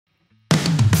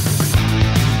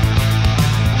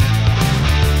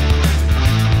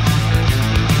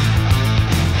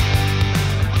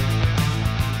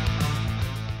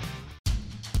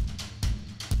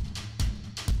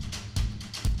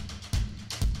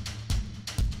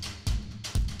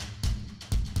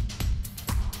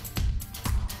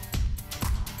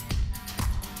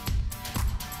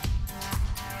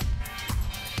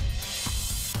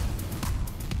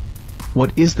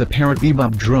What is the Parrot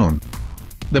Bebop Drone?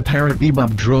 The Parrot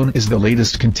Bebop Drone is the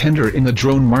latest contender in the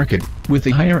drone market, with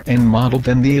a higher-end model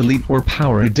than the Elite or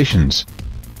Power editions.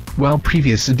 While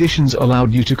previous editions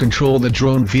allowed you to control the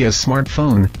drone via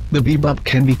smartphone, the Bebop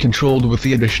can be controlled with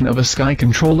the addition of a Sky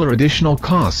Controller additional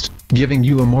cost, giving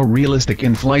you a more realistic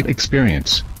in-flight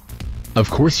experience. Of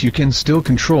course you can still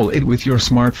control it with your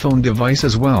smartphone device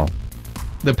as well.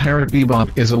 The Parrot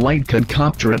Bebop is a light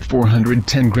quadcopter at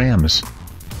 410 grams.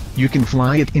 You can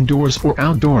fly it indoors or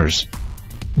outdoors.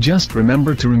 Just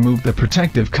remember to remove the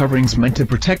protective coverings meant to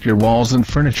protect your walls and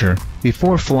furniture,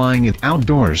 before flying it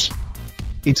outdoors.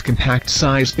 Its compact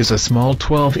size is a small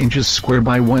 12 inches square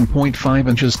by 1.5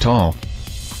 inches tall.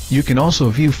 You can also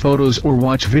view photos or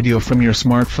watch video from your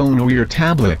smartphone or your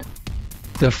tablet.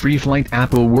 The FreeFlight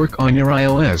app will work on your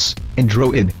iOS,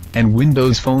 Android, and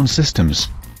Windows phone systems.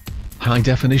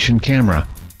 High-definition camera.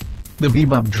 The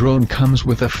Bebop drone comes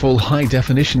with a full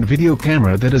high-definition video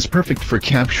camera that is perfect for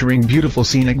capturing beautiful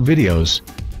scenic videos.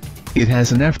 It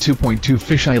has an f2.2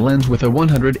 fisheye lens with a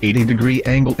 180-degree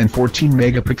angle and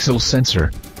 14-megapixel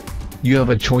sensor. You have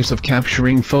a choice of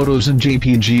capturing photos in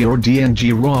JPG or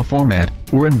DNG RAW format,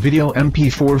 or in video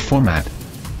MP4 format.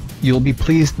 You'll be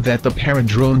pleased that the Parrot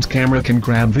drone's camera can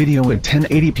grab video at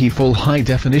 1080p full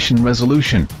high-definition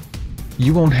resolution.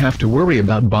 You won't have to worry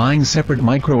about buying separate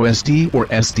microSD or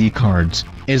SD cards,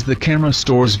 as the camera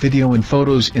stores video and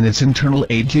photos in its internal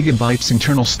 8GB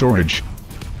internal storage.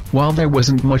 While there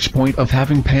wasn't much point of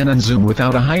having pan and zoom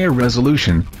without a higher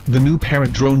resolution, the new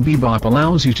Parrot Drone Bebop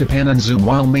allows you to pan and zoom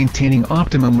while maintaining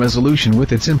optimum resolution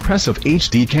with its impressive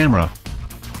HD camera.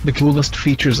 The coolest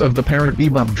features of the Parrot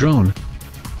Bebop drone.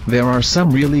 There are some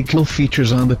really cool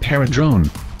features on the Parrot drone.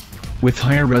 With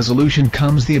higher resolution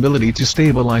comes the ability to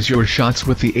stabilize your shots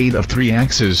with the aid of 3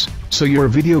 axes, so your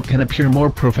video can appear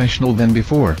more professional than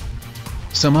before.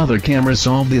 Some other cameras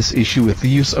solve this issue with the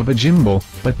use of a gimbal,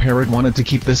 but Parrot wanted to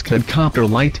keep this quadcopter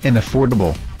light and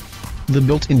affordable. The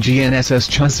built-in GNSS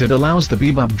chassis allows the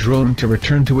Bebop drone to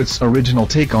return to its original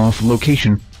takeoff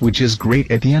location, which is great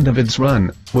at the end of its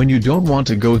run, when you don't want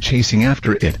to go chasing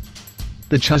after it.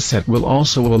 The chassis will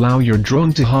also allow your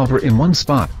drone to hover in one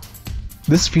spot.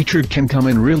 This feature can come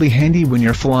in really handy when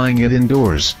you're flying it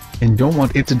indoors, and don't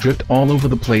want it to drift all over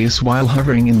the place while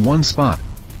hovering in one spot.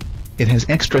 It has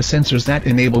extra sensors that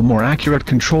enable more accurate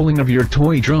controlling of your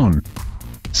toy drone.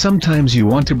 Sometimes you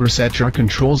want to reset your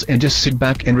controls and just sit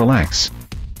back and relax.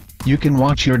 You can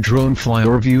watch your drone fly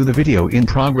or view the video in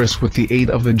progress with the aid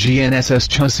of the GNSS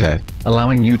chassis,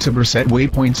 allowing you to reset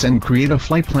waypoints and create a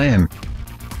flight plan.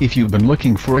 If you've been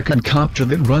looking for a quadcopter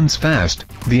that runs fast,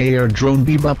 the AR Drone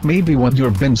Bebop may be what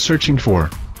you've been searching for.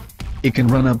 It can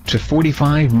run up to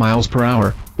 45 miles per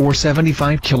hour, or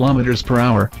 75 kilometers per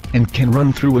hour, and can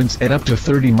run through winds at up to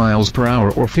 30 miles per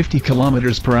hour or 50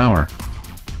 kilometers per hour.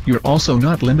 You're also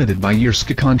not limited by your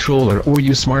Sky controller or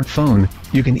your smartphone.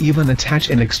 You can even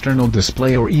attach an external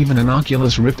display or even an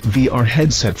Oculus Rift VR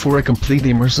headset for a complete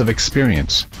immersive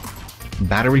experience.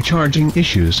 Battery charging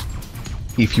issues.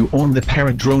 If you own the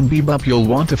Parrot Drone Bebop you'll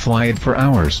want to fly it for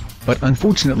hours, but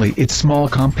unfortunately its small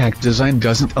compact design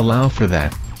doesn't allow for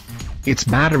that. Its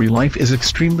battery life is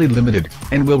extremely limited,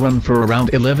 and will run for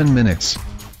around 11 minutes.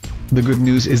 The good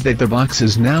news is that the box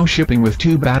is now shipping with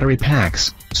 2 battery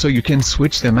packs, so you can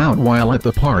switch them out while at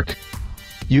the park.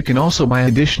 You can also buy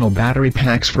additional battery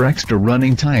packs for extra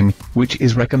running time, which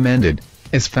is recommended,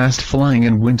 as fast flying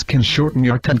and winds can shorten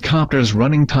your quadcopter's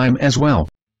running time as well.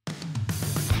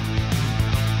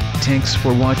 Thanks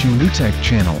for watching New Tech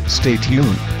channel. Stay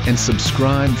tuned, and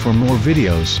subscribe for more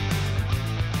videos.